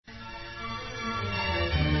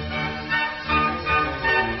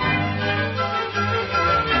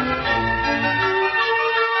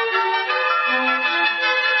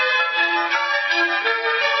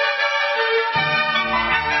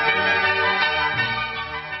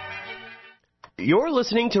You're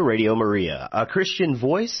listening to Radio Maria, a Christian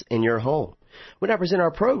voice in your home. We now present our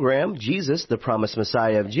program, Jesus, the Promised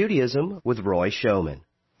Messiah of Judaism, with Roy Showman.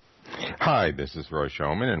 Hi, this is Roy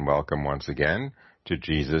Showman, and welcome once again to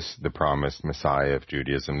Jesus, the Promised Messiah of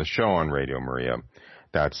Judaism, the show on Radio Maria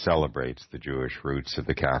that celebrates the Jewish roots of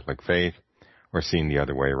the Catholic faith, or seen the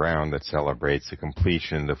other way around, that celebrates the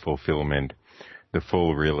completion, the fulfillment, the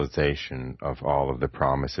full realization of all of the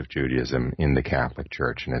promise of Judaism in the Catholic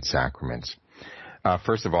Church and its sacraments.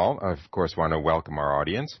 First of all, I, of course, want to welcome our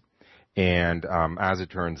audience. And as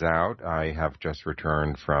it turns out, I have just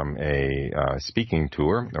returned from a speaking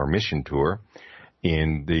tour or mission tour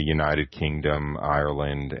in the United Kingdom,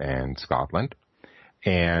 Ireland, and Scotland.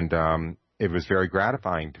 And it was very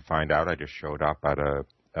gratifying to find out. I just showed up at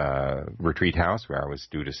a retreat house where I was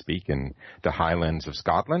due to speak in the Highlands of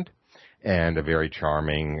Scotland. And a very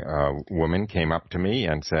charming woman came up to me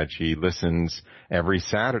and said she listens every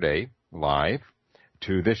Saturday live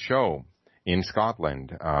to this show in Scotland.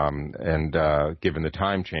 Given the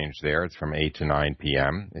time change there, it's from 8 to 9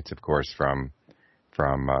 p.m. It's, of course, from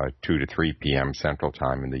 2 to 3 p.m. Central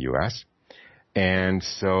Time in the U.S. And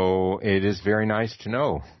so it is very nice to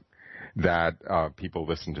know that people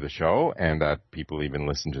listen to the show and that people even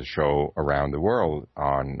listen to the show around the world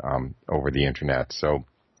on over the Internet. So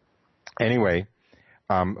anyway,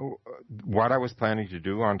 what I was planning to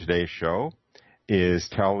do on today's show is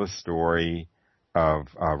tell the story of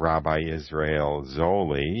Rabbi Israel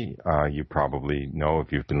Zolli. You probably know,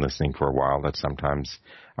 if you've been listening for a while, that sometimes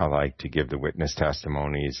I like to give the witness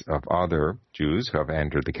testimonies of other Jews who have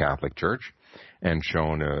entered the Catholic Church and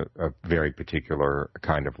shown a very particular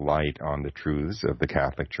kind of light on the truths of the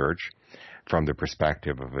Catholic Church from the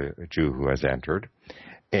perspective of a Jew who has entered.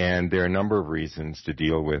 And there are a number of reasons to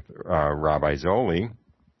deal with Rabbi Zolli.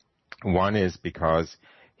 One is because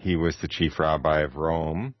he was the chief rabbi of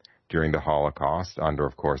Rome during the Holocaust, under,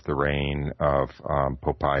 of course, the reign of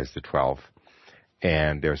Pope Pius XII.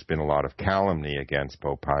 And there's been a lot of calumny against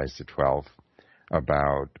Pope Pius XII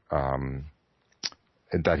about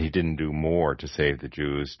that he didn't do more to save the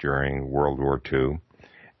Jews during World War II.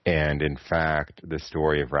 And in fact, the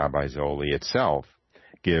story of Rabbi Zolli itself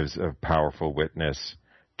gives a powerful witness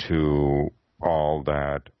to all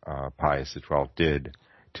that Pius XII did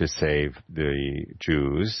to save the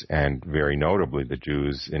Jews, and very notably the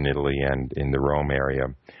Jews in Italy and in the Rome area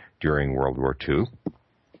during World War II,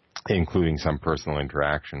 including some personal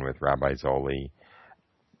interaction with Rabbi Zolli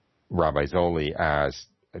as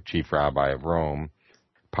a chief rabbi of Rome,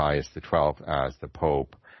 Pius XII as the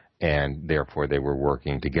Pope, and therefore they were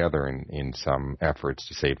working together in some efforts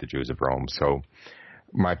to save the Jews of Rome. So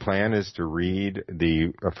my plan is to read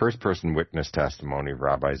the first-person witness testimony of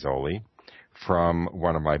Rabbi Zolli from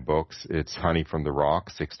one of my books. It's Honey from the Rock,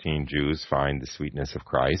 16 Jews Find the Sweetness of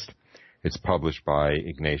Christ. It's published by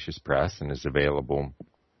Ignatius Press and is available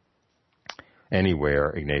anywhere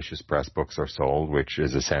Ignatius Press books are sold, which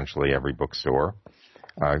is essentially every bookstore,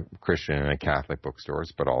 Christian and Catholic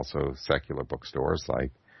bookstores, but also secular bookstores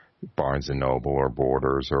like Barnes & Noble or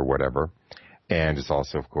Borders or whatever. And it's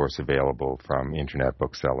also, of course, available from internet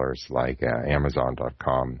booksellers like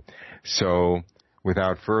Amazon.com. So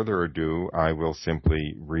without further ado, I will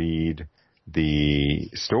simply read the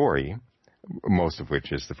story, most of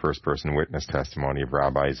which is the first-person witness testimony of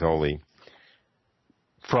Rabbi Zolli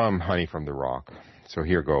from Honey from the Rock. So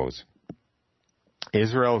here goes.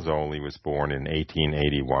 Israel Zolli was born in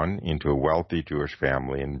 1881 into a wealthy Jewish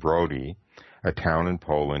family in Brody, a town in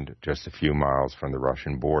Poland just a few miles from the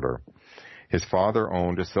Russian border. His father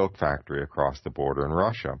owned a silk factory across the border in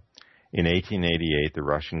Russia. In 1888, the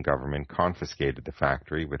Russian government confiscated the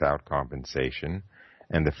factory without compensation,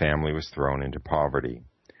 and the family was thrown into poverty.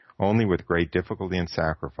 Only with great difficulty and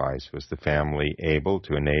sacrifice was the family able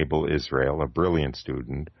to enable Israel, a brilliant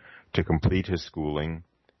student, to complete his schooling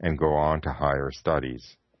and go on to higher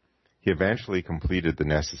studies. He eventually completed the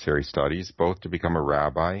necessary studies, both to become a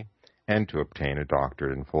rabbi and to obtain a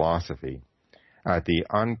doctorate in philosophy. At the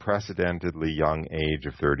unprecedentedly young age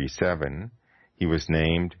of 37, he was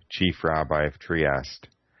named Chief Rabbi of Trieste,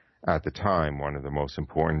 at the time one of the most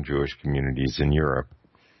important Jewish communities in Europe.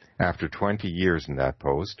 After 20 years in that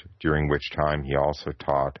post, during which time he also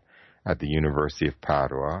taught at the University of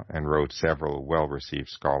Padua and wrote several well-received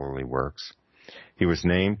scholarly works, he was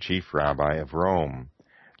named Chief Rabbi of Rome.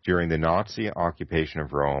 During the Nazi occupation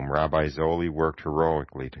of Rome, Rabbi Zolli worked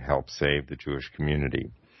heroically to help save the Jewish community.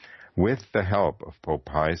 With the help of Pope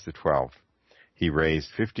Pius XII, he raised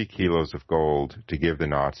 50 kilos of gold to give the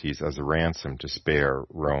Nazis as a ransom to spare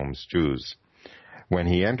Rome's Jews. When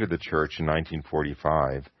he entered the church in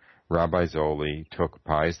 1945, Rabbi Zoli took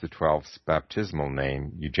Pius XII's baptismal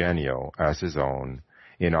name, Eugenio, as his own,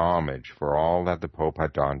 in homage for all that the Pope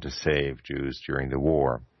had done to save Jews during the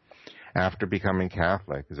war. After becoming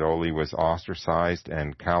Catholic, Zoli was ostracized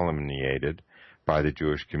and calumniated by the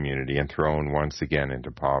Jewish community and thrown once again into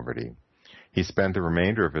poverty. He spent the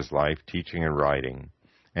remainder of his life teaching and writing,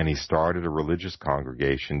 and he started a religious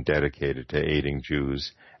congregation dedicated to aiding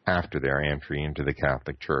Jews after their entry into the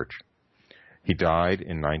Catholic Church. He died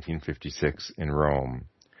in 1956 in Rome.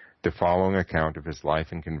 The following account of his life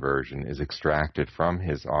and conversion is extracted from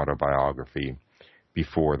his autobiography,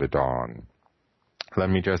 Before the Dawn.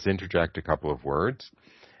 Let me just interject a couple of words.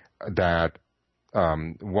 That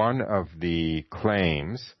one of the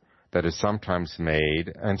claims that is sometimes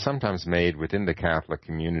made, and sometimes made within the Catholic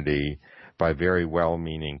community by very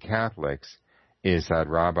well-meaning Catholics, is that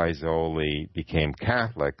Rabbi Zoli became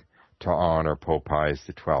Catholic to honor Pope Pius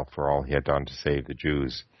XII for all he had done to save the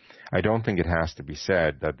Jews. I don't think it has to be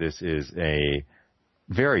said that this is a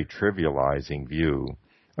very trivializing view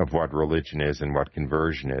of what religion is and what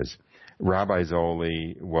conversion is. Rabbi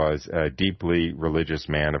Zoli was a deeply religious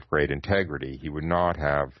man of great integrity. He would not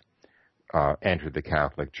have entered the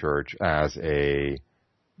Catholic Church as a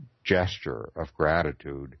gesture of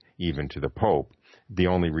gratitude even to the Pope. The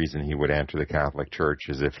only reason he would enter the Catholic Church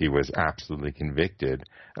is if he was absolutely convicted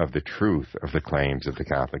of the truth of the claims of the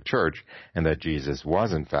Catholic Church, and that Jesus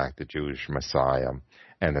was in fact the Jewish Messiah,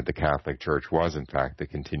 and that the Catholic Church was in fact the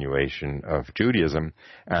continuation of Judaism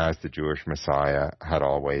as the Jewish Messiah had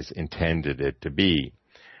always intended it to be.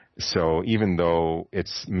 So even though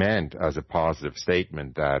it's meant as a positive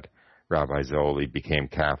statement that Rabbi Zoli became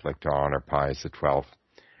Catholic to honor Pius XII,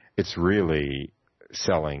 it's really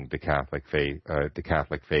selling the Catholic faith and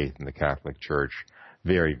the Catholic Church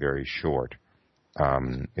very, very short.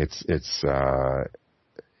 It's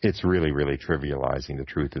really, really trivializing the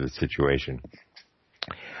truth of the situation.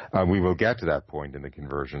 We will get to that point in the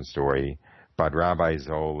conversion story, but Rabbi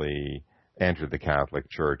Zoli entered the Catholic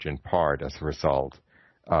Church in part as a result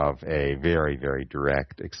of a very, very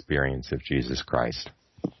direct experience of Jesus Christ.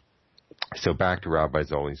 So back to Rabbi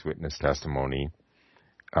Zoli's witness testimony.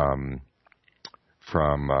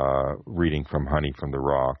 From reading from Honey from the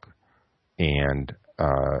Rock. And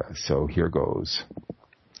so here goes.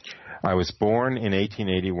 I was born in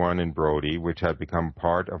 1881 in Brody, which had become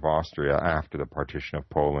part of Austria after the partition of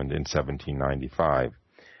Poland in 1795.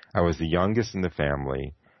 I was the youngest in the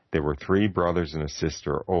family. There were 3 brothers and a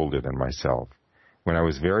sister older than myself. When I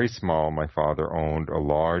was very small, my father owned a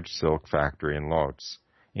large silk factory in Lodz,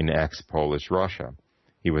 in ex-Polish Russia.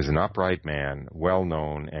 He was an upright man, well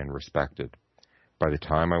known and respected. By the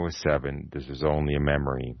time I was 7, this was only a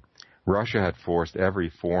memory. Russia had forced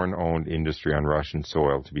every foreign-owned industry on Russian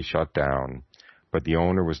soil to be shut down, but the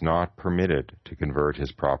owner was not permitted to convert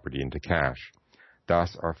his property into cash.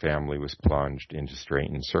 Thus, our family was plunged into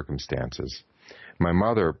straitened circumstances. My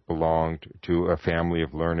mother belonged to a family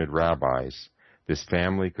of learned rabbis. This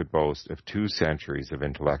family could boast of 2 centuries of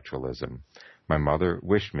intellectualism. My mother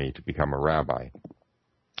wished me to become a rabbi.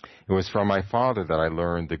 It was from my father that I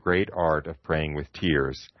learned the great art of praying with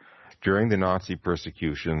tears. During the Nazi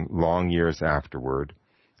persecution, long years afterward,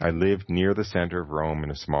 I lived near the center of Rome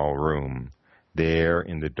in a small room. There,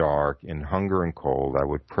 in the dark, in hunger and cold, I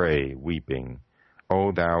would pray, weeping,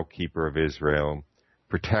 O thou keeper of Israel,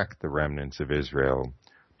 protect the remnants of Israel.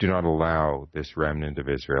 Do not allow this remnant of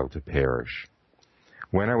Israel to perish.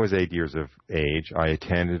 When I was 8 years of age, I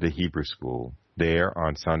attended a Hebrew school. There,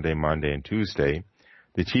 on Sunday, Monday, and Tuesday,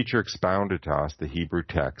 the teacher expounded to us the Hebrew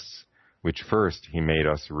texts, which first he made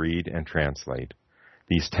us read and translate.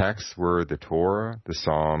 These texts were the Torah, the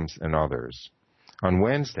Psalms, and others. On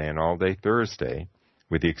Wednesday and all day Thursday,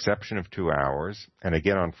 with the exception of 2 hours, and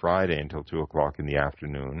again on Friday until 2 o'clock in the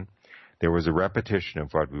afternoon, there was a repetition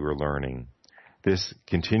of what we were learning. This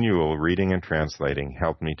continual reading and translating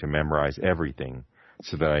helped me to memorize everything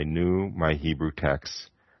so that I knew my Hebrew texts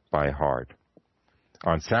by heart.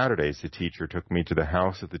 On Saturdays, the teacher took me to the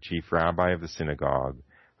house of the chief rabbi of the synagogue,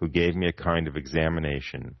 who gave me a kind of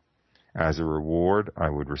examination. As a reward, I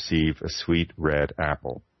would receive a sweet red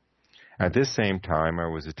apple. At this same time, I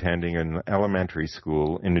was attending an elementary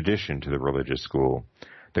school in addition to the religious school.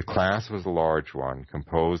 The class was a large one,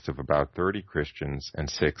 composed of about 30 Christians and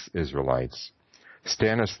 6 Israelites.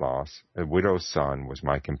 Stanislaus, a widow's son, was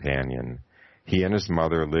my companion. He and his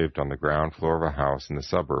mother lived on the ground floor of a house in the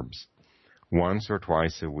suburbs. Once or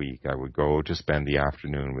twice a week, I would go to spend the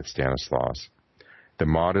afternoon with Stanislaus. The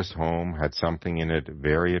modest home had something in it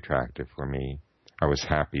very attractive for me. I was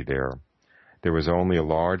happy there. There was only a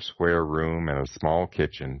large square room and a small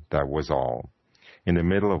kitchen, that was all. In the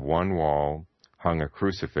middle of one wall hung a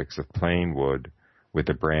crucifix of plain wood with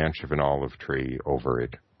the branch of an olive tree over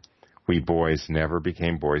it. We boys never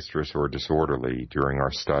became boisterous or disorderly during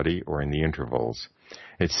our study or in the intervals.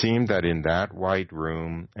 It seemed that in that white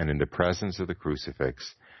room and in the presence of the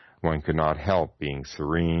crucifix, one could not help being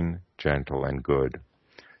serene, gentle, and good.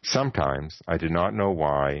 Sometimes, I did not know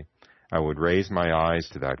why, I would raise my eyes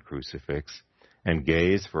to that crucifix and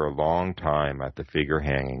gaze for a long time at the figure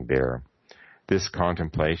hanging there. This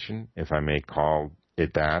contemplation, if I may call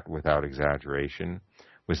it that without exaggeration,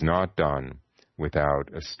 was not done without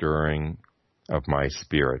a stirring of my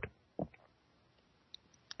spirit.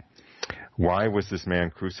 Why was this man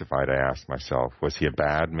crucified, I asked myself. Was he a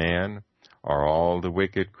bad man? Are all the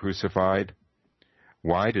wicked crucified?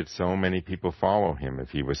 Why did so many people follow him if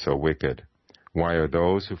he was so wicked? Why are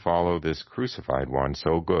those who follow this crucified one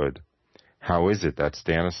so good? How is it that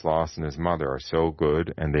Stanislaus and his mother are so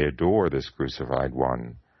good and they adore this crucified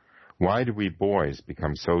one? Why do we boys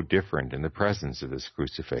become so different in the presence of this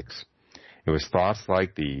crucifix? It was thoughts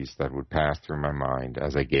like these that would pass through my mind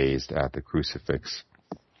as I gazed at the crucifix.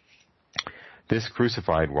 This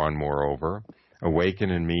crucified one, moreover,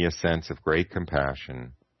 awakened in me a sense of great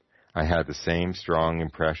compassion. I had the same strong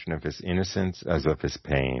impression of his innocence as of his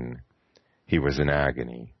pain. He was in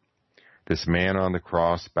agony. This man on the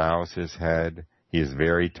cross bows his head. He is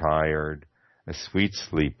very tired. A sweet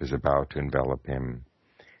sleep is about to envelop him.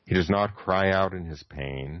 He does not cry out in his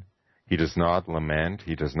pain. He does not lament.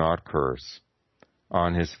 He does not curse.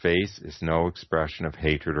 On his face is no expression of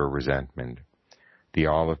hatred or resentment. The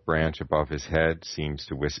olive branch above his head seems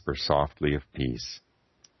to whisper softly of peace.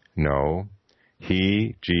 No,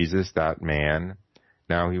 he, Jesus, that man,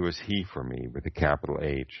 now he was he for me with a capital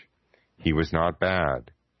H. He was not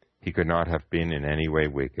bad. He could not have been in any way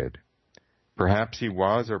wicked. Perhaps he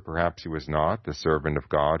was, or perhaps he was not, the servant of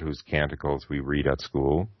God whose canticles we read at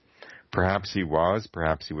school. Perhaps he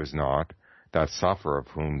was not, that sufferer of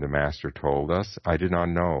whom the Master told us. I did not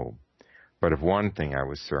know. But of one thing I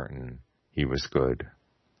was certain, he was good.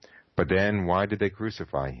 But then, why did they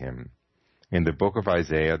crucify him? In the book of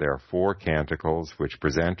Isaiah there are 4 canticles which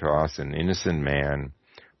present to us an innocent man,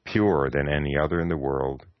 purer than any other in the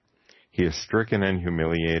world. He is stricken and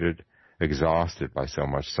humiliated, exhausted by so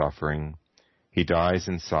much suffering. He dies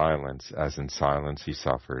in silence, as in silence he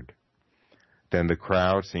suffered. Then the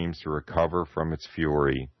crowd seems to recover from its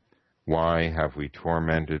fury. Why have we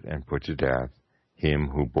tormented and put to death him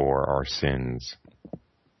who bore our sins?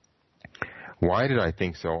 Why did I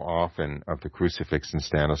think so often of the crucifix in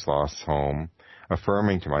Stanislaus' home,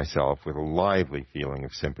 affirming to myself with a lively feeling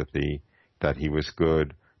of sympathy that he was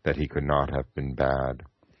good, that he could not have been bad?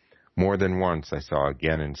 More than once I saw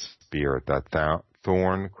again in spirit that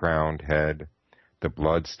thorn-crowned head, the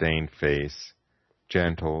blood-stained face,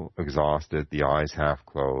 gentle, exhausted, the eyes half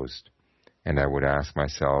closed, and I would ask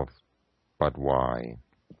myself, but why?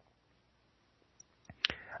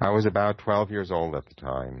 I was about 12 years old at the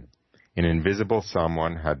time. An invisible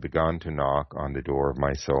someone had begun to knock on the door of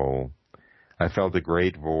my soul. I felt a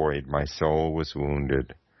great void. My soul was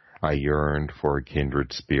wounded. I yearned for a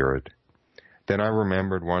kindred spirit. Then I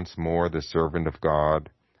remembered once more the servant of God,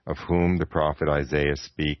 of whom the prophet Isaiah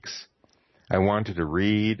speaks. I wanted to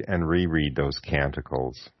read and reread those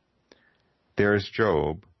canticles. There is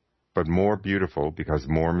Job, but more beautiful because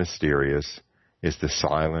more mysterious is the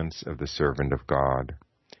silence of the servant of God.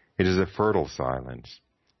 It is a fertile silence.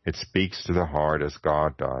 It speaks to the heart as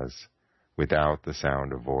God does, without the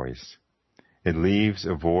sound of voice. It leaves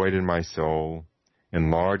a void in my soul,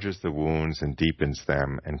 enlarges the wounds and deepens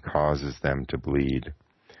them and causes them to bleed.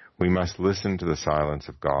 We must listen to the silence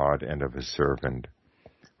of God and of his servant.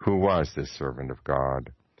 Who was this servant of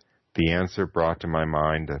God? The answer brought to my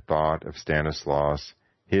mind the thought of Stanislaus,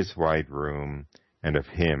 his white room, and of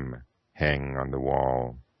him hanging on the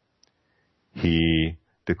wall. He,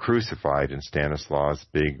 the crucified in Stanislaus'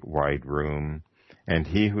 big white room, and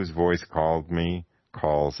he whose voice called me,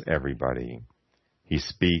 calls everybody. He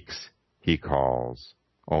speaks, he calls,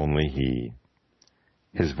 only he.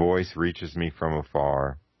 His voice reaches me from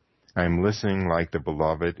afar. I am listening like the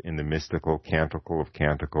beloved in the mystical canticle of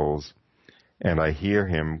canticles, and I hear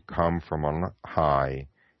him come from on high,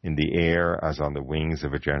 in the air as on the wings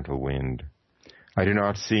of a gentle wind. I do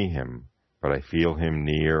not see him, but I feel him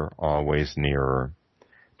near, always nearer.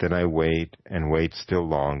 Then I wait and wait still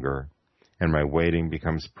longer, and my waiting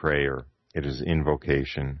becomes prayer. It is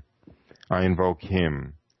invocation. I invoke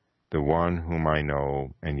him, the one whom I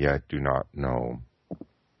know and yet do not know.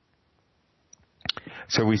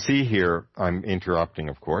 So we see here, I'm interrupting,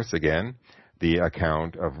 of course, again, the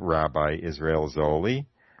account of Rabbi Israel Zoli,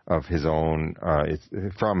 of his own,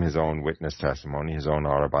 from his own witness testimony, his own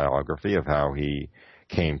autobiography of how he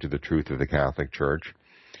came to the truth of the Catholic Church.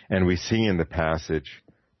 And we see in the passage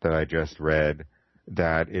that I just read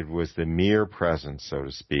that it was the mere presence, so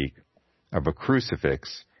to speak, of a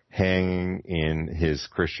crucifix hanging in his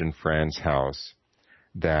Christian friend's house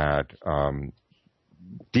that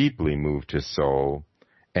deeply moved his soul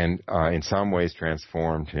and in some ways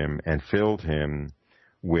transformed him and filled him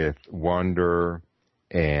with wonder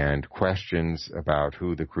and questions about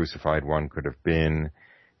who the crucified one could have been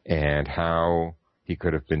and how he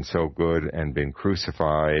could have been so good and been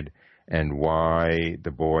crucified, and why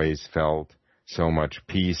the boys felt so much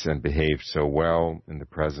peace and behaved so well in the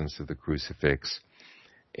presence of the crucifix.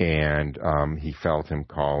 And he felt him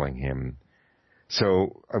calling him.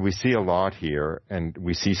 So we see a lot here, and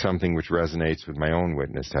we see something which resonates with my own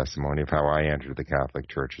witness testimony of how I entered the Catholic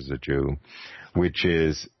Church as a Jew, which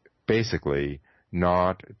is basically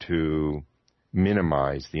not to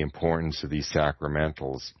minimize the importance of these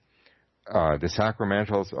sacramentals. The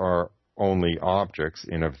sacramentals are only objects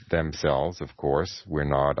in of themselves, of course. We're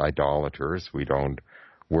not idolaters. We don't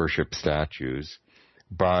worship statues.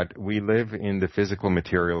 But we live in the physical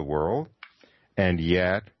material world, and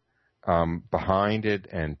yet behind it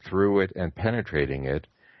and through it and penetrating it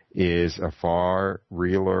is a far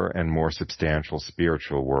realer and more substantial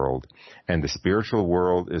spiritual world. And the spiritual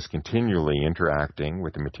world is continually interacting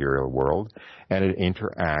with the material world, and it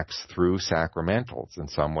interacts through sacramentals. In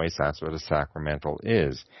some ways, that's what a sacramental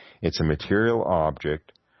is. It's a material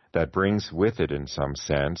object that brings with it, in some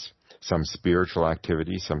sense, some spiritual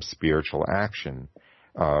activity, some spiritual action.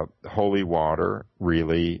 Holy water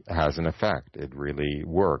really has an effect. It really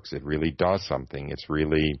works. It really does something. It's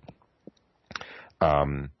really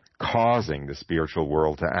causing the spiritual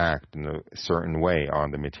world to act in a certain way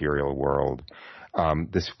on the material world.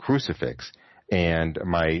 This crucifix, and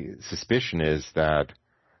my suspicion is that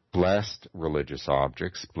blessed religious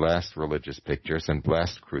objects, blessed religious pictures, and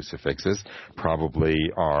blessed crucifixes probably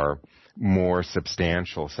are more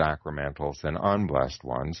substantial sacramentals than unblessed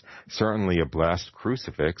ones. Certainly a blessed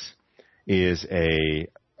crucifix is a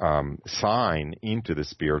sign into the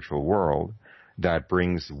spiritual world that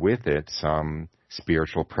brings with it some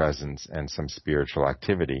spiritual presence and some spiritual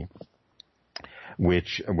activity,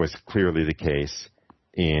 which was clearly the case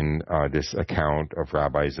in this account of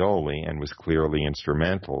Rabbi Zoli, and was clearly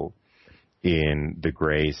instrumental in the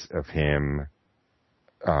grace of him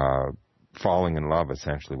falling in love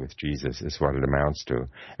essentially with Jesus, is what it amounts to,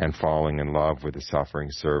 and falling in love with the suffering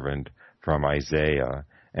servant from Isaiah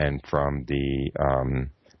and from the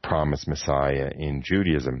promised Messiah in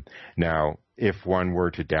Judaism. Now, if one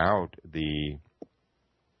were to doubt the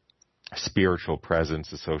spiritual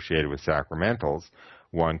presence associated with sacramentals,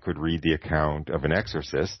 one could read the account of an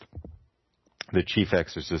exorcist, the chief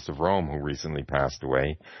exorcist of Rome, who recently passed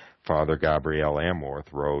away. Father Gabriel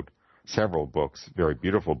Amorth wrote several books, very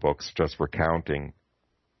beautiful books, just recounting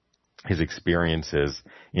his experiences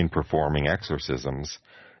in performing exorcisms.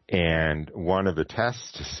 And one of the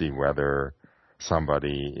tests to see whether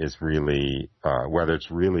somebody is really, whether it's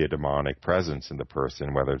really a demonic presence in the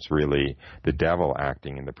person, whether it's really the devil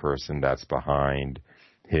acting in the person that's behind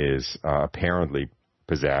his apparently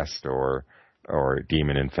possessed or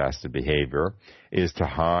demon-infested behavior, is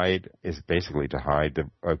basically to hide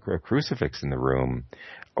a crucifix in the room,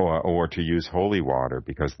 or to use holy water,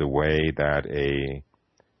 because the way that a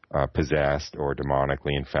possessed or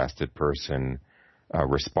demonically infested person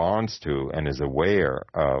responds to and is aware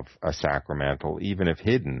of a sacramental, even if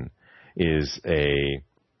hidden, is a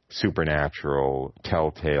supernatural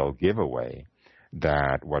telltale giveaway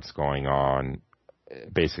that what's going on,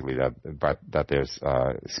 basically that there's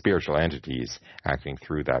spiritual entities acting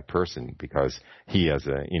through that person, because he as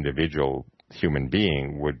an individual human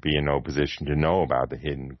being would be in no position to know about the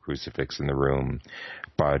hidden crucifix in the room,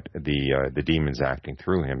 but the demons acting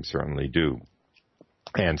through him certainly do.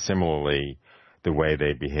 And similarly, the way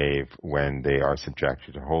they behave when they are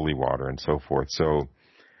subjected to holy water and so forth. So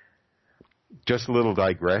just a little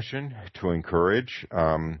digression to encourage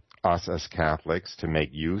us as Catholics to make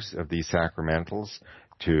use of these sacramentals,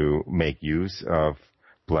 to make use of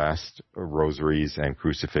blessed rosaries and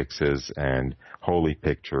crucifixes and holy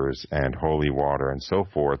pictures and holy water and so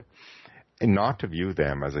forth, and not to view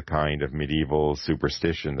them as a kind of medieval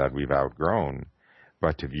superstition that we've outgrown,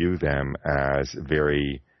 but to view them as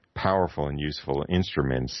very powerful and useful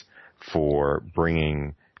instruments for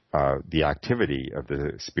bringing the activity of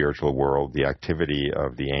the spiritual world, the activity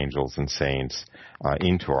of the angels and saints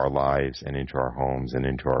into our lives and into our homes and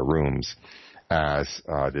into our rooms, as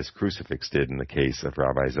this crucifix did in the case of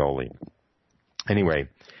Rabbi Zoli. Anyway,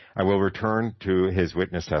 I will return to his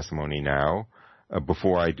witness testimony now.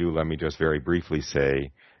 Before I do, let me just very briefly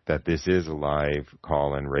say that this is a live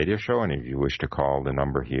call-in radio show, and if you wish to call, the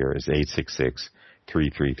number here is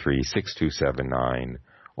 866-333-6279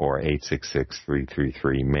 or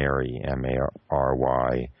 866-333-MARY,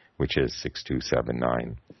 M-A-R-Y, which is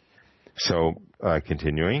 6279. So,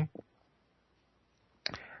 continuing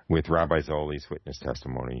with Rabbi Zoli's witness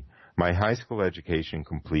testimony. My high school education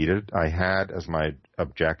completed, I had as my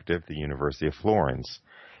objective the University of Florence.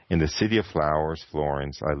 In the city of flowers,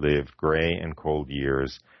 Florence, I lived gray and cold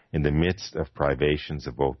years in the midst of privations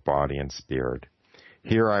of both body and spirit.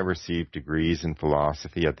 Here I received degrees in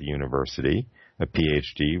philosophy at the university, a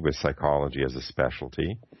PhD with psychology as a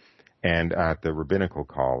specialty, and at the Rabbinical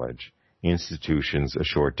College, institutions a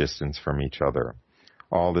short distance from each other.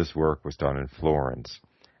 All this work was done in Florence.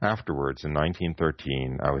 Afterwards, in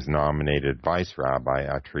 1913, I was nominated vice rabbi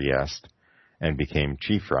at Trieste and became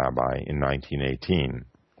chief rabbi in 1918.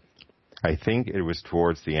 I think it was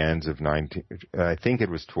towards the end of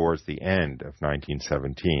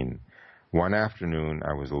 1917. One afternoon,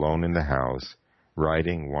 I was alone in the house,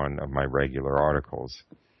 writing one of my regular articles.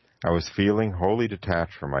 I was feeling wholly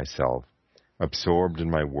detached from myself, absorbed in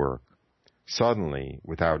my work. Suddenly,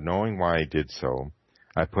 without knowing why I did so,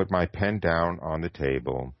 I put my pen down on the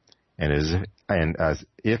table and as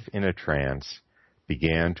if in a trance,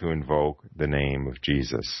 began to invoke the name of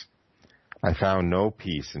Jesus. I found no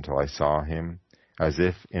peace until I saw him, as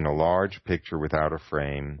if in a large picture without a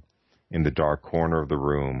frame, in the dark corner of the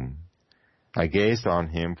room. I gazed on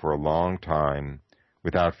him for a long time,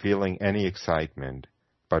 without feeling any excitement,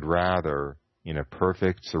 but rather in a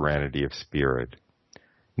perfect serenity of spirit.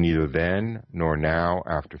 Neither then nor now,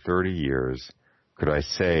 after 30 years, could I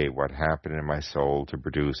say what happened in my soul to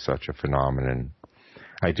produce such a phenomenon.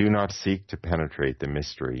 I do not seek to penetrate the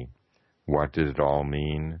mystery. What did it all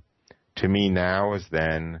mean? To me now as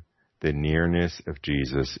then, the nearness of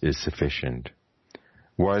Jesus is sufficient.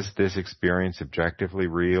 Was this experience objectively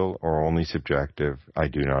real or only subjective? I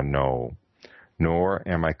do not know, nor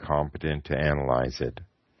am I competent to analyze it.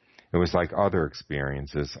 It was like other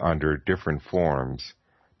experiences under different forms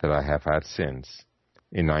that I have had since,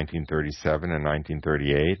 in 1937 and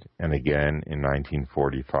 1938, and again in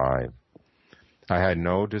 1945. I had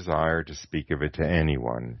no desire to speak of it to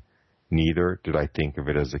anyone. Neither did I think of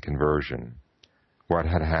it as a conversion. What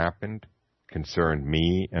had happened concerned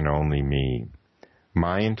me and only me.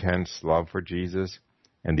 My intense love for Jesus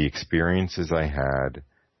and the experiences I had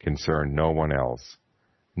concerned no one else,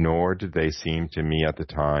 nor did they seem to me at the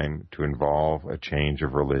time to involve a change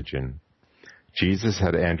of religion. Jesus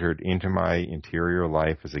had entered into my interior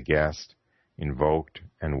life as a guest, invoked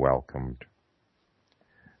and welcomed.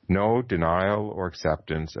 No denial or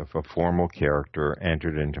acceptance of a formal character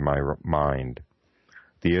entered into my mind.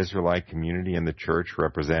 The Israelite community and the church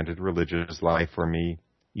represented religious life for me,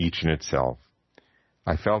 each in itself.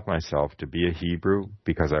 I felt myself to be a Hebrew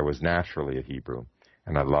because I was naturally a Hebrew,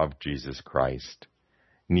 and I loved Jesus Christ.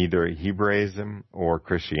 Neither Hebraism or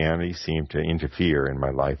Christianity seemed to interfere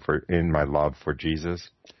in my love for Jesus.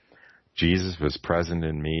 Jesus was present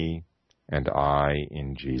in me, and I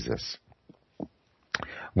in Jesus.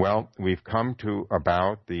 Well, we've come to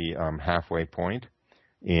about the halfway point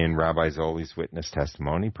in Rabbi Zoli's witness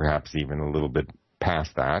testimony, perhaps even a little bit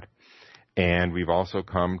past that. And we've also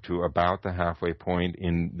come to about the halfway point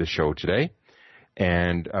in the show today.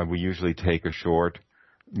 And we usually take a short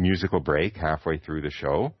musical break halfway through the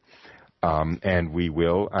show. And we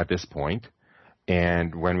will at this point.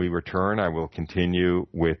 And when we return, I will continue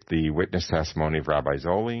with the witness testimony of Rabbi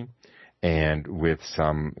Zoli and with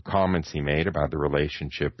some comments he made about the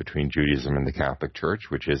relationship between Judaism and the Catholic Church,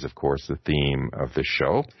 which is, of course, the theme of this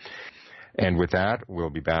show. And with that,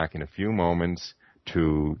 we'll be back in a few moments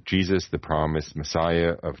to Jesus, the Promised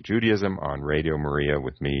Messiah of Judaism on Radio Maria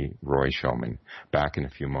with me, Roy Schoeman. Back in a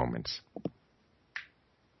few moments.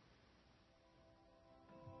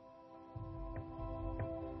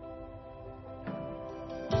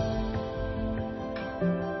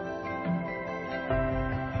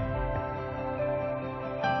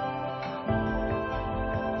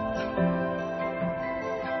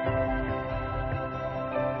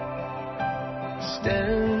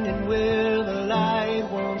 Standing where the light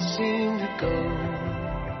won't seem to go.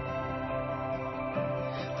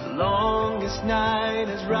 The longest night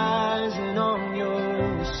is rising on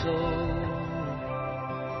your soul.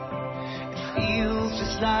 It feels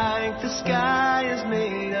just like the sky is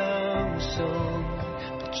made of stone.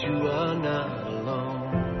 But you are not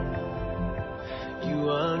alone. You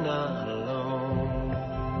are not alone.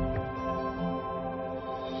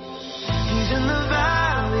 He's in the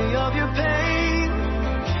valley of your pain.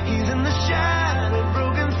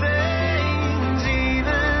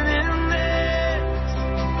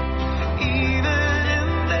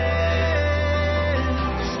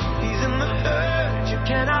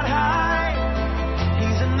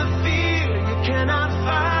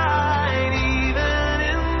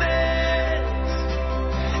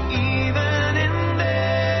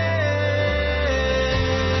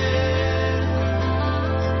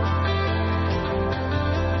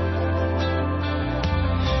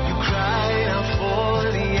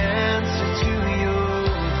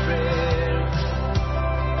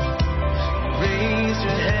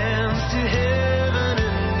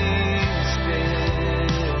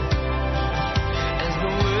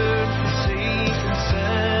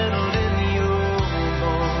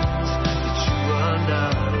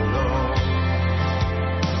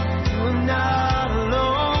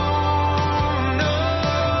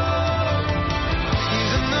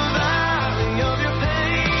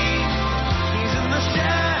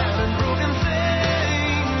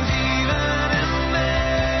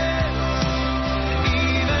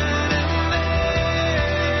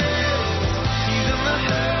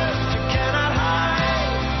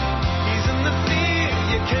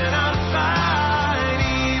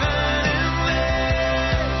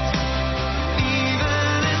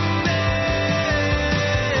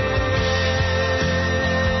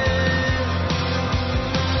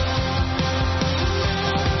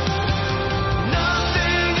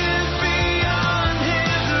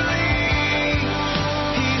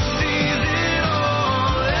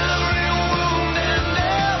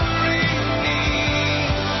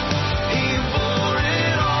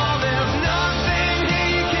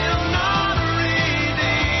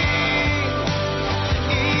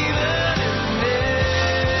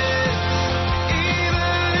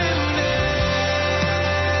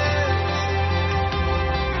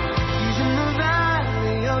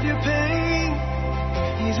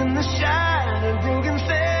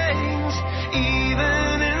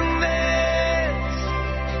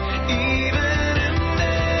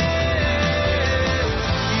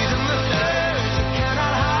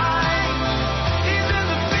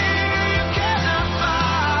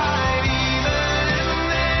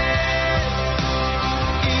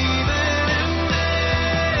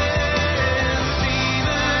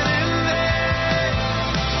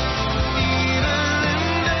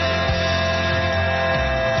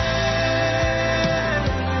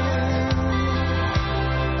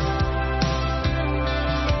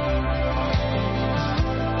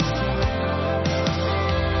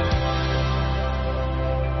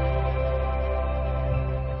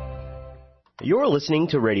 You're listening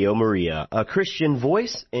to Radio Maria, a Christian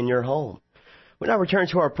voice in your home. We now return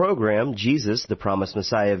to our program, Jesus, the Promised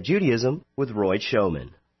Messiah of Judaism, with Roy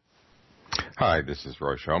Schoeman. Hi, this is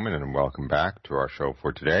Roy Schoeman, and welcome back to our show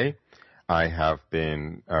for today. I have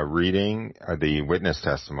been reading the witness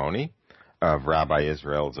testimony of Rabbi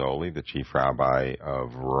Israel Zoli, the chief rabbi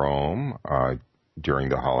of Rome during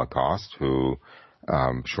the Holocaust, who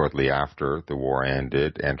shortly after the war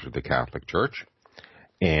ended, entered the Catholic Church.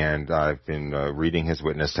 And I've been reading his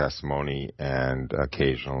witness testimony and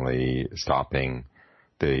occasionally stopping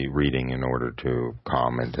the reading in order to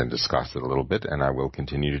comment and discuss it a little bit, and I will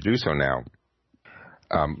continue to do so now.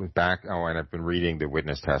 And I've been reading the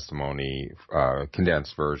witness testimony,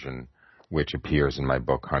 condensed version, which appears in my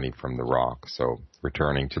book, Honey from the Rock. So,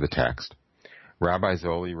 returning to the text. Rabbi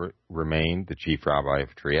Zoli remained the chief rabbi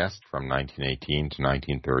of Trieste from 1918 to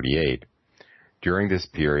 1938. During this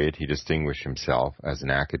period, he distinguished himself as an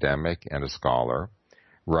academic and a scholar,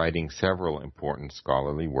 writing several important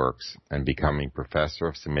scholarly works and becoming professor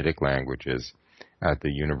of Semitic languages at the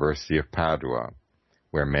University of Padua,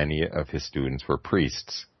 where many of his students were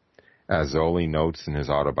priests. As Zoli notes in his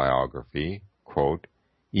autobiography, quote,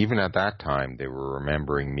 "Even at that time they were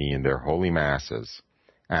remembering me in their holy masses,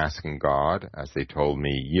 asking God, as they told me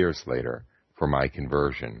years later, for my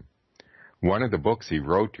conversion." One of the books he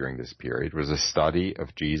wrote during this period was a study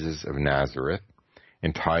of Jesus of Nazareth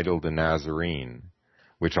entitled The Nazarene,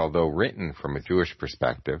 which, although written from a Jewish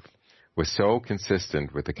perspective, was so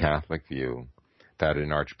consistent with the Catholic view that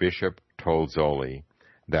an archbishop told Zoli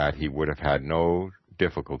that he would have had no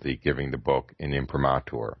difficulty giving the book an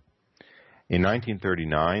imprimatur. In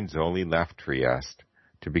 1939, Zoli left Trieste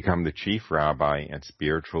to become the chief rabbi and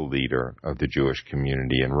spiritual leader of the Jewish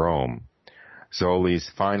community in Rome. Zoli's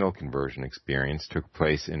final conversion experience took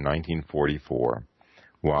place in 1944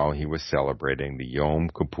 while he was celebrating the Yom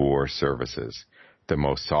Kippur services, the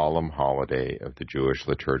most solemn holiday of the Jewish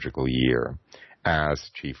liturgical year,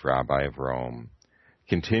 as chief rabbi of Rome.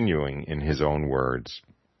 Continuing in his own words,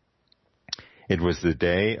 It was the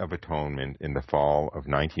Day of Atonement in the fall of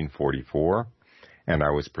 1944, and I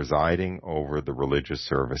was presiding over the religious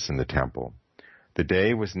service in the temple. The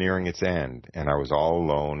day was nearing its end, and I was all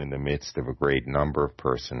alone in the midst of a great number of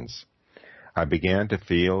persons. I began to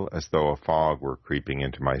feel as though a fog were creeping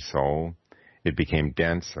into my soul. It became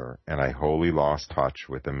denser, and I wholly lost touch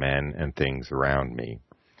with the men and things around me.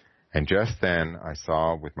 And just then I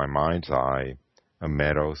saw with my mind's eye a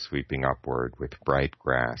meadow sweeping upward with bright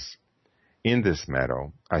grass. In this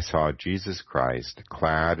meadow I saw Jesus Christ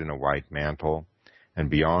clad in a white mantle, and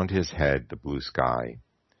beyond his head the blue sky.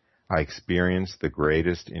 I experienced the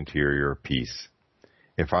greatest interior peace.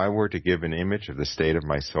 If I were to give an image of the state of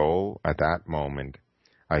my soul at that moment,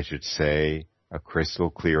 I should say a crystal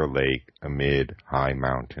clear lake amid high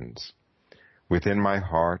mountains. Within my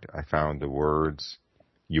heart I found the words,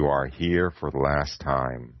 "You are here for the last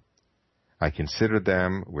time." I considered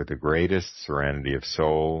them with the greatest serenity of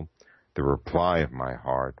soul. The reply of my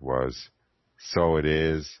heart was, "So it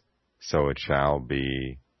is, so it shall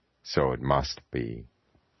be, so it must be."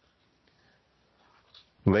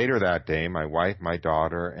 Later that day, my wife, my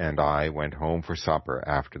daughter, and I went home for supper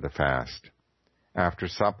after the fast. After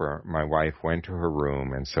supper, my wife went to her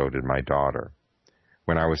room, and so did my daughter.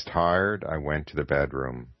 When I was tired, I went to the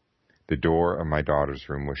bedroom. The door of my daughter's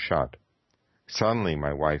room was shut. Suddenly,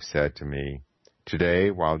 my wife said to me,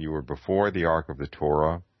 "Today, while you were before the Ark of the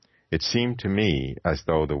Torah, it seemed to me as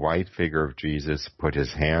though the white figure of Jesus put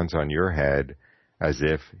his hands on your head as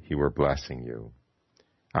if he were blessing you."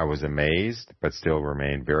 I was amazed, but still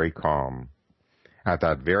remained very calm. At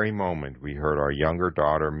that very moment, we heard our younger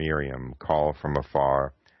daughter, Miriam, call from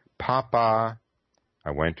afar, "Papa!"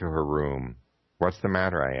 I went to her room. "What's the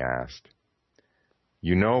matter?" I asked.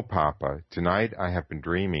 "You know, Papa, tonight I have been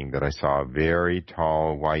dreaming that I saw a very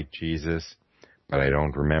tall white Jesus, but I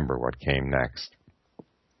don't remember what came next."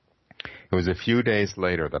 It was a few days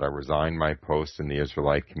later that I resigned my post in the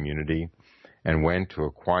Israelite community and went to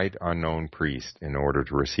a quite unknown priest in order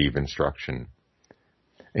to receive instruction.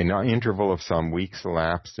 An interval of some weeks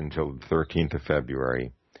elapsed until the 13th of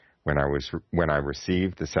February, when I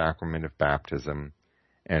received the sacrament of baptism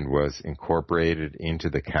and was incorporated into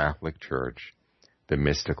the Catholic Church, the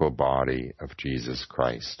mystical body of Jesus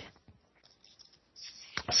Christ.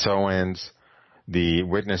 So ends the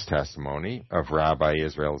witness testimony of Rabbi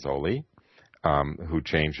Israel Zoli, who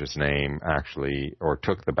changed his name actually, or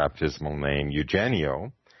took the baptismal name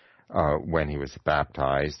Eugenio when he was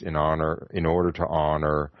baptized in order to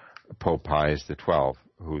honor Pope Pius XII,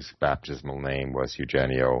 whose baptismal name was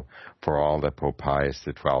Eugenio, for all that Pope Pius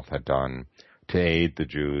XII had done to aid the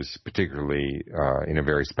Jews, particularly in a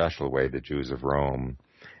very special way, the Jews of Rome,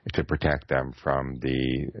 to protect them from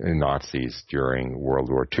the Nazis during World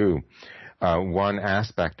War II. One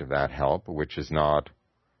aspect of that help, which is not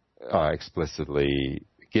explicitly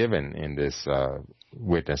given in this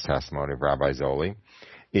witness testimony of Rabbi Zoli,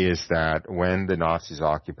 is that when the Nazis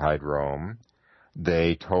occupied Rome,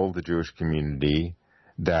 they told the Jewish community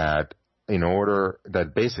that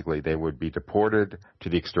basically they would be deported to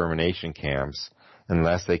the extermination camps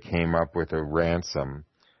unless they came up with a ransom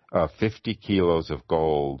of 50 kilos of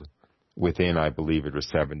gold within, I believe it was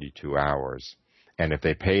 72 hours. And if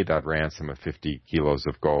they paid that ransom of 50 kilos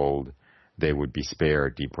of gold, they would be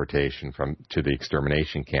spared deportation to the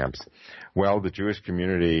extermination camps. Well, the Jewish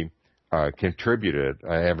community contributed,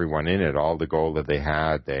 everyone in it, all the gold that they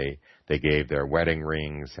had. They gave their wedding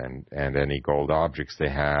rings and any gold objects they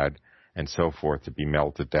had and so forth to be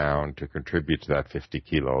melted down to contribute to that 50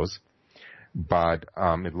 kilos. But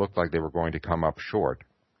it looked like they were going to come up short,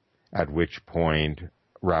 at which point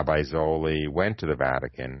Rabbi Zoli went to the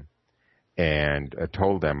Vatican and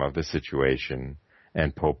told them of the situation.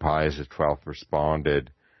 And Pope Pius XII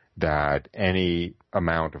responded that any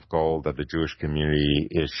amount of gold that the Jewish community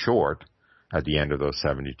is short at the end of those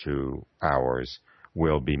 72 hours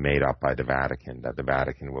will be made up by the Vatican, that the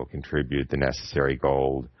Vatican will contribute the necessary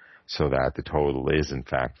gold so that the total is, in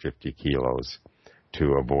fact, 50 kilos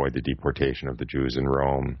to avoid the deportation of the Jews in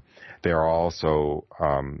Rome. There are also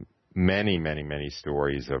many, many, many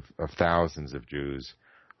stories of thousands of Jews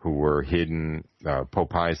who were hidden.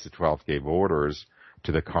 Pope Pius XII gave orders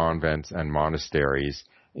to the convents and monasteries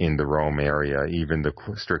in the Rome area, even the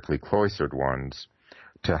strictly cloistered ones,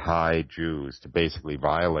 to hide Jews, to basically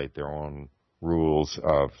violate their own rules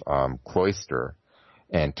of cloister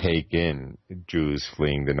and take in Jews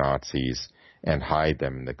fleeing the Nazis and hide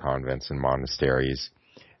them in the convents and monasteries.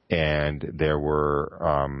 And there were,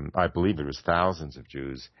 I believe it was thousands of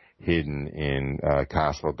Jews hidden in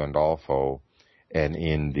Castel Gandolfo and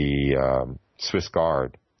in the Swiss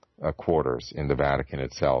Guard quarters in the Vatican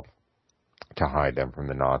itself. to hide them from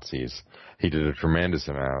the Nazis. He did a tremendous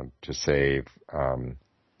amount to save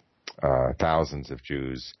thousands of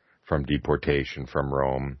Jews from deportation from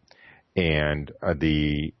Rome. And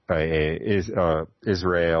the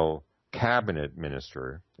Israeli cabinet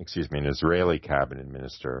minister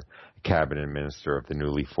of the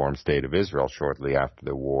newly formed state of Israel shortly after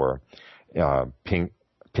the war,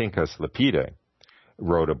 Pinchas Lapide,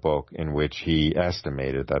 wrote a book in which he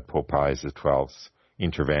estimated that Pope Pius XII's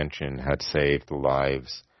intervention had saved the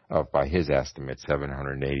lives of, by his estimate,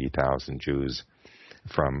 780,000 Jews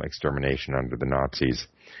from extermination under the Nazis.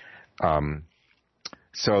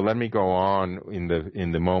 So let me go on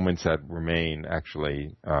in the moments that remain,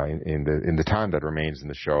 actually, in the time that remains in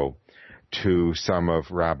the show, to some of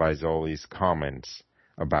Rabbi Zoli's comments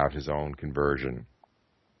about his own conversion.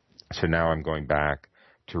 So now I'm going back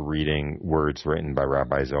to reading words written by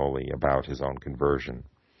Rabbi Zoli about his own conversion.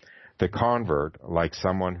 The convert, like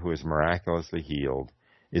someone who is miraculously healed,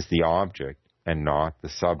 is the object and not the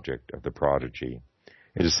subject of the prodigy.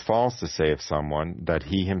 It is false to say of someone that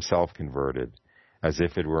he himself converted, as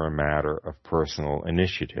if it were a matter of personal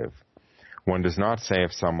initiative. One does not say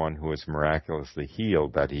of someone who is miraculously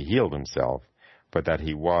healed that he healed himself, but that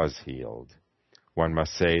he was healed. One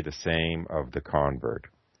must say the same of the convert.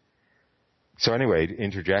 So anyway,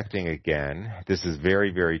 interjecting again, this is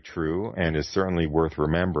very, very true and is certainly worth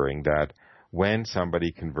remembering that when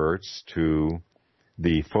somebody converts to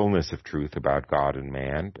the fullness of truth about God and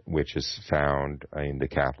man, which is found in the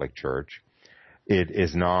Catholic Church, it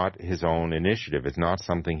is not his own initiative. It's not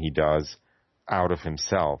something he does out of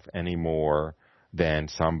himself any more than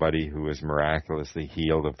somebody who is miraculously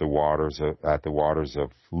healed at the waters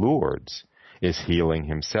of Lourdes is healing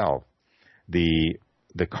himself. The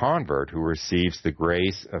convert who receives the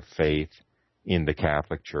grace of faith in the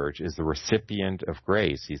Catholic Church is the recipient of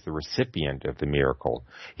grace. He's the recipient of the miracle.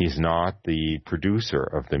 He's not the producer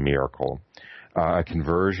of the miracle. A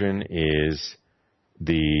conversion is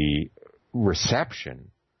the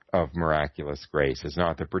reception of miraculous grace. It's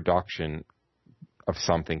not the production of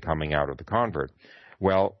something coming out of the convert.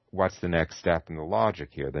 Well, what's the next step in the logic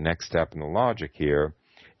here? The next step in the logic here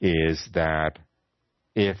is that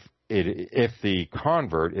if the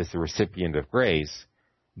convert is the recipient of grace,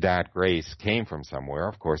 that grace came from somewhere.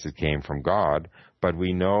 Of course, it came from God, but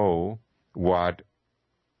we know what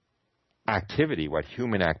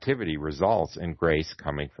human activity results in grace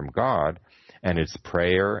coming from God, and it's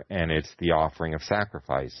prayer and it's the offering of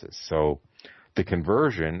sacrifices. So the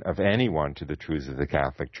conversion of anyone to the truths of the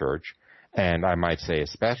Catholic Church, and I might say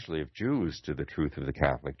especially of Jews to the truth of the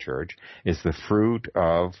Catholic Church, is the fruit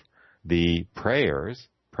of the prayers,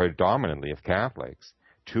 predominantly of Catholics,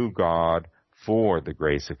 to God for the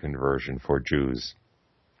grace of conversion for Jews,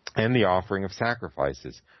 and the offering of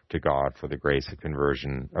sacrifices to God for the grace of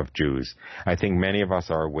conversion of Jews. I think many of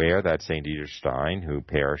us are aware that St. Edith Stein, who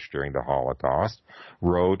perished during the Holocaust,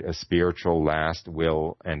 wrote a spiritual last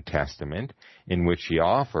will and testament in which she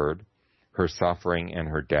offered her suffering and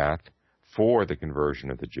her death for the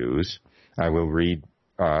conversion of the Jews. I will read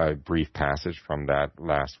a brief passage from that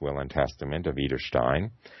last will and testament of Edith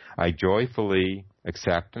Stein. I joyfully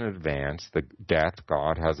accept in advance the death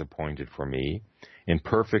God has appointed for me, in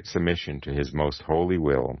perfect submission to his most holy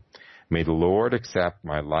will. May the Lord accept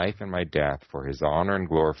my life and my death for his honor and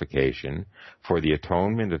glorification, for the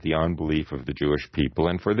atonement of the unbelief of the Jewish people,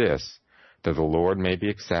 and for this, that the Lord may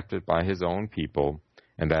be accepted by his own people,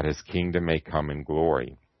 and that his kingdom may come in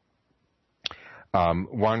glory.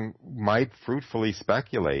 One might fruitfully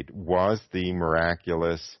speculate, was the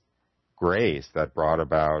miraculous grace that brought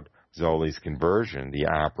about Zoli's conversion, the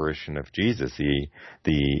apparition of Jesus,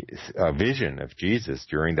 the vision of Jesus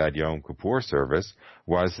during that Yom Kippur service,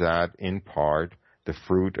 was that in part the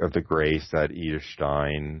fruit of the grace that Edith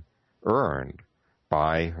Stein earned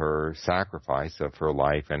by her sacrifice of her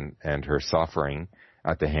life and her suffering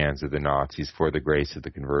at the hands of the Nazis for the grace of the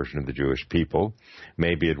conversion of the Jewish people.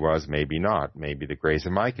 Maybe it was, maybe not. Maybe the grace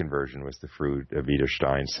of my conversion was the fruit of Edith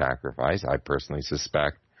Stein's sacrifice. I personally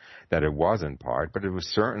suspect that it was in part, but it was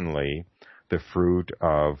certainly the fruit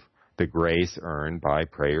of the grace earned by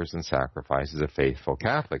prayers and sacrifices of faithful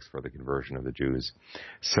Catholics for the conversion of the Jews.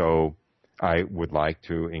 So I would like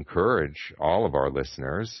to encourage all of our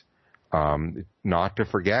listeners not to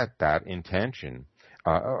forget that intention.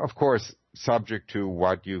 Of course, subject to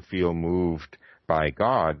what you feel moved by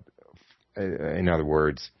God. In other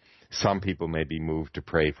words, some people may be moved to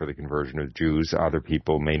pray for the conversion of Jews. Other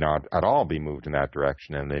people may not at all be moved in that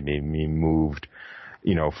direction, and they may be moved,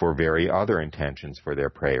 for very other intentions for their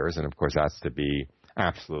prayers. And of course, that's to be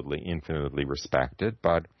absolutely, infinitely respected.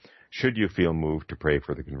 But should you feel moved to pray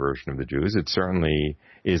for the conversion of the Jews, it certainly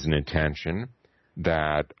is an intention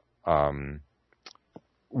that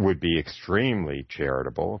would be extremely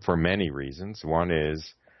charitable for many reasons. One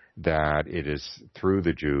is that it is through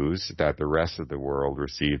the Jews that the rest of the world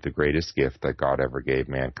received the greatest gift that God ever gave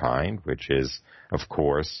mankind, which is, of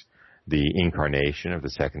course, the incarnation of the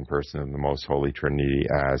second person of the Most Holy Trinity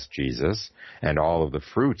as Jesus, and all of the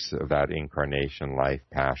fruits of that incarnation, life,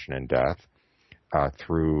 passion, and death,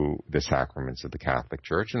 through the sacraments of the Catholic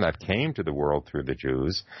Church, and that came to the world through the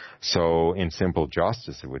Jews. So in simple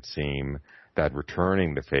justice, it would seem that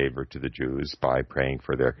returning the favor to the Jews by praying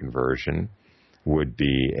for their conversion would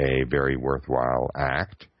be a very worthwhile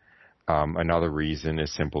act. Another reason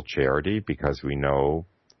is simple charity, because we know,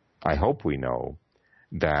 I hope we know,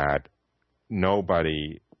 that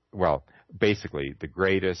basically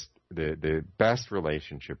the best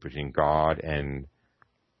relationship between God and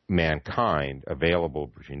mankind available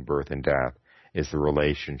between birth and death is the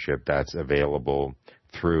relationship that's available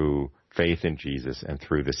through faith in Jesus and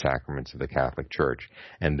through the sacraments of the Catholic Church.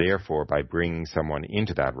 And therefore, by bringing someone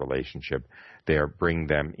into that relationship, they bring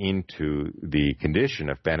them into the condition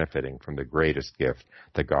of benefiting from the greatest gift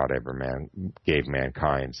that God ever gave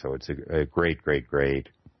mankind. So it's a great, great, great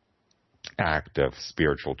act of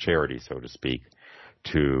spiritual charity, so to speak,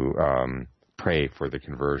 to pray for the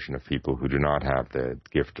conversion of people who do not have the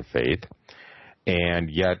gift of faith. And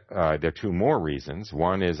yet, there are two more reasons.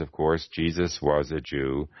 One is, of course, Jesus was a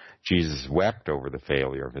Jew. Jesus wept over the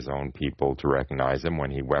failure of his own people to recognize him when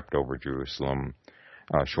he wept over Jerusalem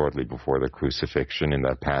shortly before the crucifixion in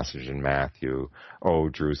that passage in Matthew. "Oh,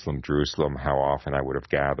 Jerusalem, Jerusalem, how often I would have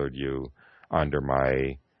gathered you under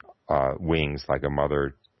my wings like a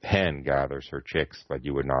mother hen gathers her chicks, but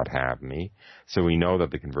you would not have me." So we know that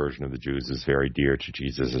the conversion of the Jews is very dear to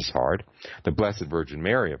Jesus' heart. The Blessed Virgin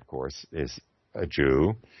Mary, of course, is a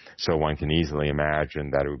Jew, so one can easily imagine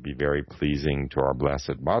that it would be very pleasing to our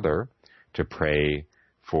Blessed Mother to pray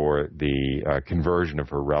for the conversion of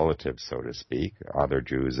her relatives, so to speak, other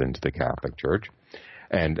Jews, into the Catholic Church.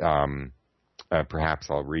 And perhaps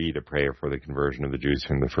I'll read a prayer for the conversion of the Jews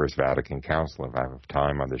from the First Vatican Council if I have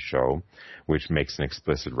time on the show, which makes an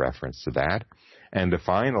explicit reference to that. And the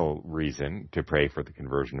final reason to pray for the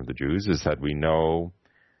conversion of the Jews is that we know,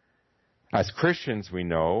 as Christians, we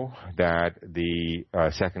know that the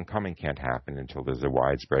second coming can't happen until there's a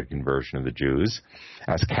widespread conversion of the Jews.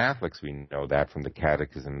 As Catholics, we know that from the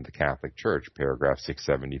Catechism of the Catholic Church. Paragraph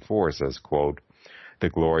 674 says, quote, "The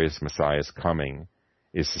glorious Messiah's coming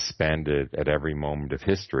is suspended at every moment of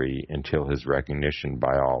history until his recognition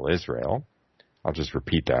by all Israel." I'll just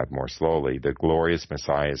repeat that more slowly. The glorious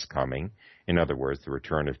Messiah's coming, in other words, the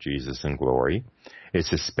return of Jesus in glory, is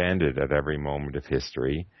suspended at every moment of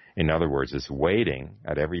history. In other words, is waiting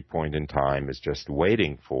at every point in time, is just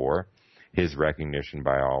waiting for his recognition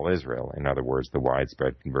by all Israel. In other words, the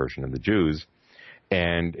widespread conversion of the Jews.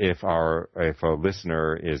 And if a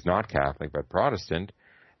listener is not Catholic but Protestant,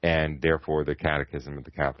 and therefore the Catechism of the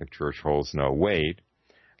Catholic Church holds no weight,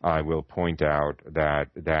 I will point out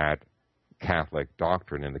that Catholic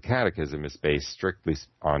doctrine in the Catechism is based strictly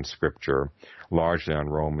on Scripture, largely on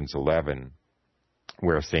Romans 11,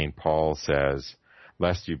 where St. Paul says,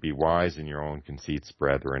 "Lest you be wise in your own conceits,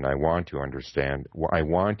 brethren, I want you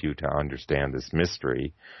to understand this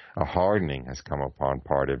mystery. A hardening has come upon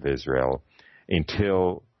part of Israel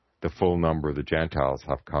until the full number of the Gentiles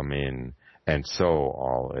have come in, and so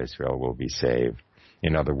all Israel will be saved."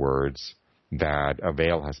 In other words, that a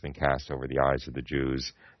veil has been cast over the eyes of the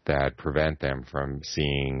Jews that prevent them from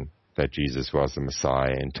seeing that Jesus was the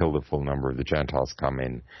Messiah until the full number of the Gentiles come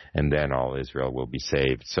in, and then all Israel will be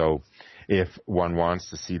saved. So if one wants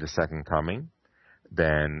to see the second coming,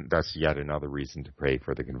 then that's yet another reason to pray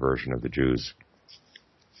for the conversion of the Jews.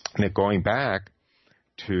 Now, going back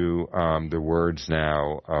to the words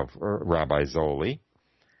now of Rabbi Zoli,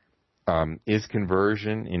 is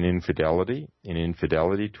conversion in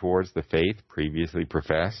infidelity towards the faith previously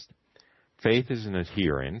professed? Faith is an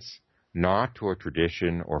adherence, not to a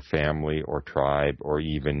tradition or family or tribe or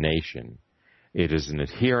even nation. It is an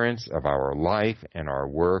adherence of our life and our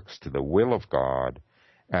works to the will of God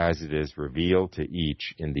as it is revealed to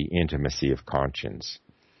each in the intimacy of conscience.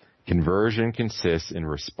 Conversion consists in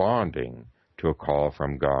responding to a call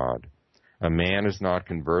from God. A man is not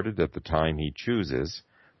converted at the time he chooses,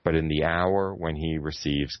 but in the hour when he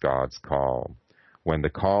receives God's call. When the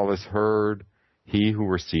call is heard, he who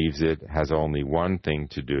receives it has only one thing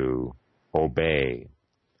to do: obey.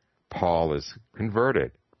 Paul is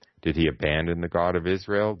converted. Did he abandon the God of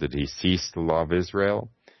Israel? Did he cease to love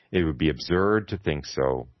Israel? It would be absurd to think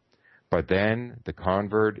so. But then the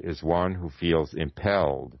convert is one who feels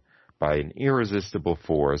impelled by an irresistible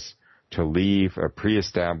force to leave a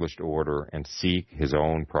pre-established order and seek his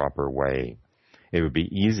own proper way. It would be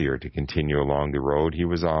easier to continue along the road he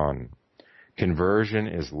was on. Conversion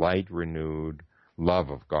is light renewed, love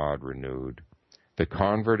of God renewed. The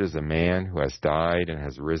convert is a man who has died and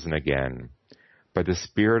has risen again. But the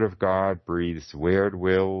Spirit of God breathes where it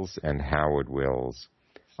wills and how it wills.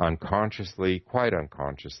 Unconsciously, quite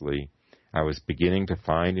unconsciously, I was beginning to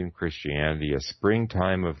find in Christianity a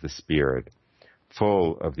springtime of the Spirit,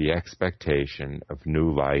 full of the expectation of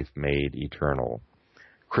new life made eternal.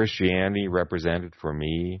 Christianity represented for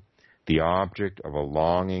me the object of a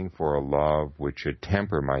longing for a love which should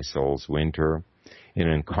temper my soul's winter, in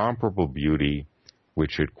incomparable beauty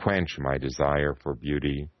which should quench my desire for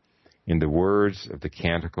beauty. In the words of the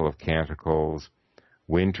Canticle of Canticles,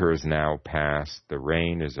 winter is now past, the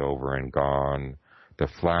rain is over and gone, the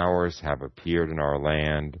flowers have appeared in our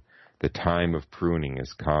land, the time of pruning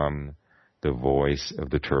is come, the voice of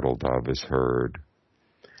the turtle dove is heard.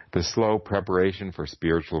 The slow preparation for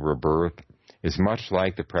spiritual rebirth is much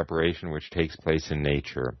like the preparation which takes place in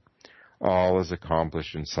nature. All is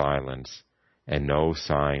accomplished in silence, and no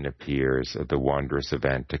sign appears of the wondrous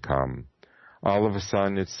event to come. All of a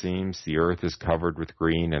sudden, it seems, the earth is covered with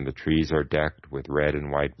green and the trees are decked with red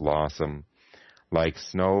and white blossom. Like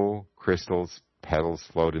snow, crystals, petals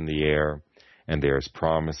float in the air, and there is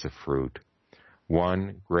promise of fruit.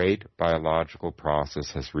 One great biological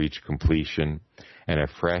process has reached completion, and a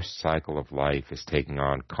fresh cycle of life is taking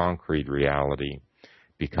on concrete reality,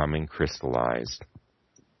 becoming crystallized.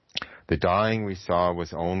 The dying we saw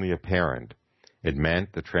was only apparent. It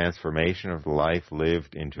meant the transformation of the life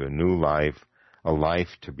lived into a new life, a life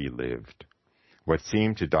to be lived. What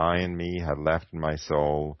seemed to die in me had left in my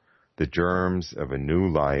soul the germs of a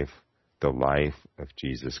new life, the life of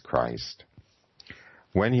Jesus Christ.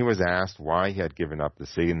 When he was asked why he had given up the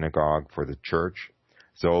synagogue for the church,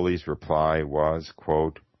 Zoli's reply was,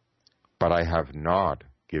 quote, "But I have not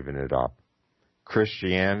given it up.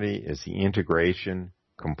 Christianity is the integration,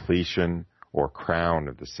 completion, or crown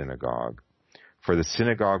of the synagogue. For the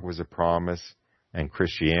synagogue was a promise, and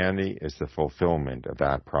Christianity is the fulfillment of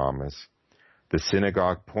that promise. The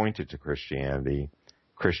synagogue pointed to Christianity.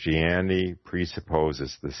 Christianity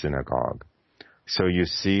presupposes the synagogue. So you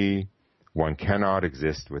see, one cannot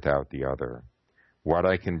exist without the other. What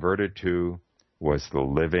I converted to was the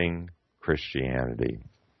living Christianity."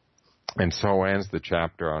 And so ends the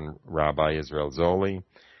chapter on Rabbi Israel Zoli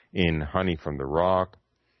in Honey from the Rock.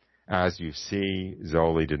 As you see,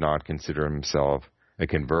 Zoli did not consider himself a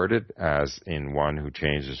converted, as in one who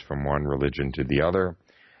changes from one religion to the other.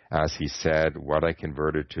 As he said, what I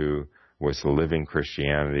converted to was the living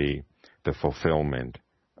Christianity, the fulfillment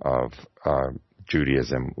of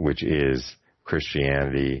Judaism, which is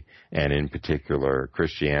Christianity, and in particular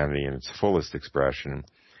Christianity in its fullest expression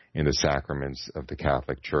in the sacraments of the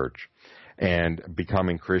Catholic Church. And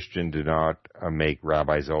becoming Christian did not make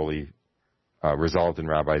Rabbi Zoli result in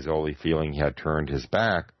Rabbi Zoli feeling he had turned his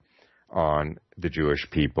back on the Jewish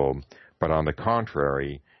people, but on the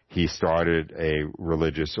contrary, he started a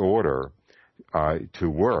religious order to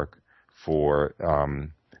work for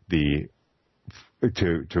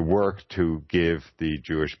to work to give the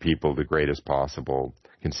Jewish people the greatest possible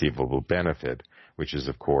conceivable benefit, which is,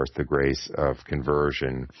 of course, the grace of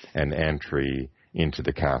conversion and entry into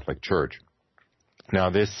the Catholic Church.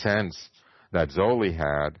 Now, this sense that Zoli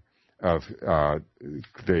had of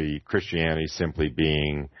the Christianity simply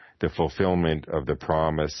being the fulfillment of the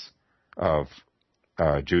promise of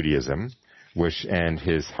Judaism, and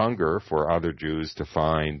his hunger for other Jews to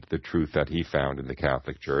find the truth that he found in the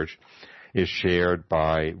Catholic Church, is shared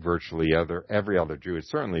by virtually every other Jew. It's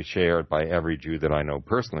certainly shared by every Jew that I know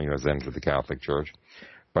personally who has entered the Catholic Church,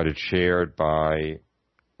 but it's shared by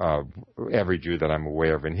every Jew that I'm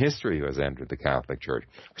aware of in history who has entered the Catholic Church.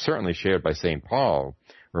 Certainly shared by St. Paul.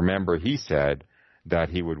 Remember, he said that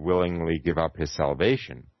he would willingly give up his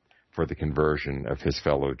salvation for the conversion of his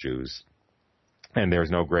fellow Jews. And there's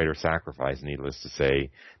no greater sacrifice, needless to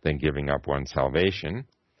say, than giving up one's salvation.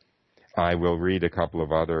 I will read a couple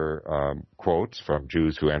of other quotes from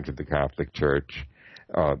Jews who entered the Catholic Church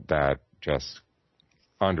that just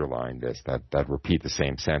underline this, that repeat the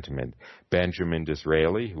same sentiment. Benjamin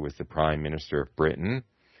Disraeli, who was the Prime Minister of Britain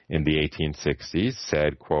in the 1860s,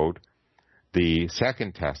 said, quote, "The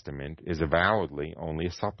Second Testament is avowedly only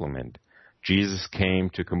a supplement. Jesus came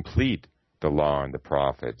to complete the law and the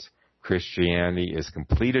prophets. Christianity is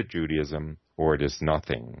completed Judaism, or it is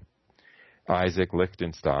nothing." Isaac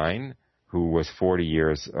Lichtenstein, who was 40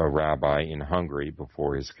 years a rabbi in Hungary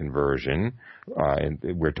before his conversion, and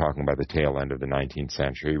we're talking about the tail end of the 19th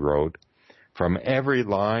century, wrote, From every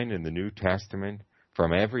line in the New Testament,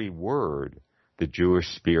 from every word, the Jewish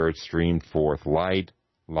spirit streamed forth light,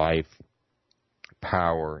 life,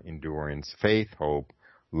 power, endurance, faith, hope,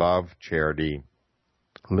 love, charity,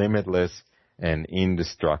 limitless and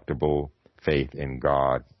indestructible faith in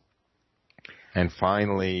God. And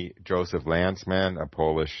finally, Joseph Lanzmann, a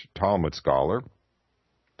Polish Talmud scholar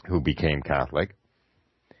who became Catholic,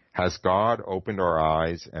 has God opened our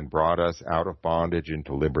eyes and brought us out of bondage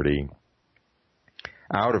into liberty,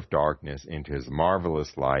 out of darkness into his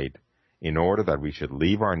marvelous light, in order that we should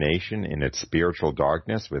leave our nation in its spiritual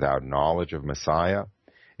darkness without knowledge of Messiah?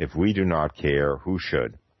 If we do not care, who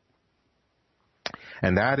should?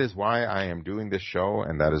 And that is why I am doing this show,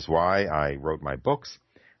 and that is why I wrote my books,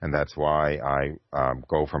 and that's why I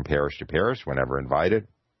go from parish to parish whenever invited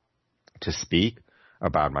to speak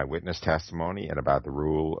about my witness testimony and about the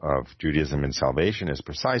rule of Judaism in salvation, is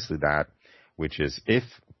precisely that, which is if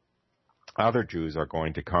other Jews are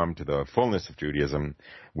going to come to the fullness of Judaism,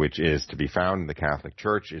 which is to be found in the Catholic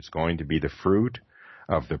Church, it's going to be the fruit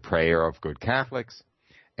of the prayer of good Catholics.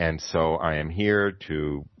 And so I am here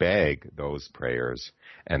to beg those prayers,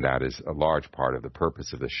 and that is a large part of the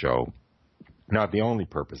purpose of the show. Not the only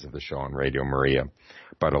purpose of the show on Radio Maria,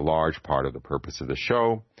 but a large part of the purpose of the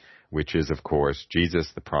show, which is, of course, Jesus,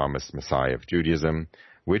 the promised Messiah of Judaism,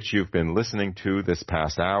 which you've been listening to this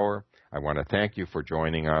past hour. I want to thank you for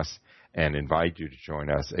joining us and invite you to join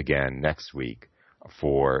us again next week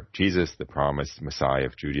for Jesus, the promised Messiah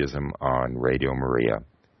of Judaism on Radio Maria.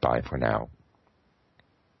 Bye for now.